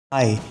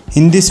Hi,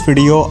 in this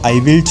video I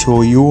will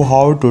show you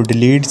how to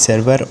delete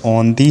server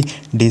on the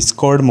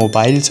Discord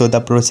mobile. So the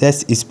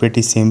process is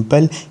pretty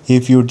simple.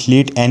 If you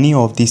delete any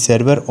of the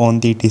server on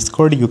the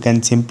Discord, you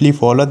can simply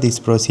follow this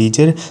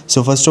procedure.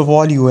 So first of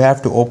all, you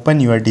have to open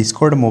your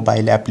Discord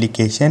mobile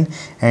application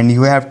and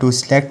you have to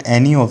select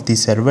any of the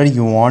server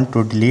you want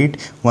to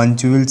delete.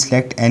 Once you will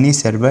select any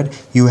server,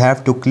 you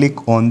have to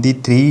click on the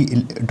three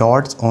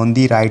dots on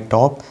the right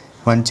top.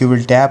 Once you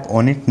will tap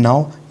on it,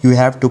 now you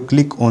have to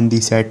click on the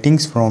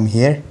settings from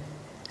here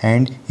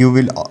and you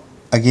will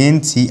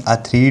again see a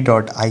three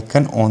dot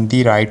icon on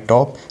the right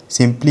top.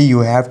 Simply you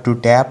have to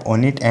tap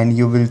on it and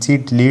you will see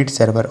delete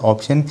server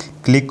option.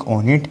 Click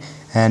on it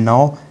and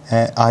now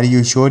are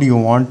you sure you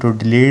want to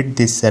delete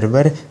this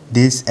server?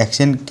 This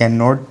action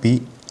cannot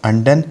be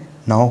undone.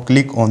 Now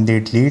click on the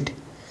delete.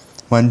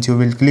 Once you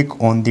will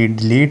click on the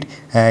delete,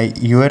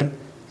 your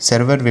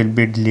server will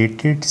be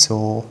deleted.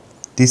 So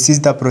this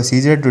is the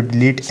procedure to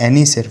delete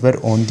any server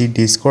on the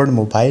Discord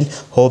mobile.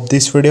 Hope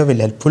this video will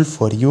helpful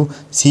for you.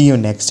 See you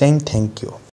next time. Thank you.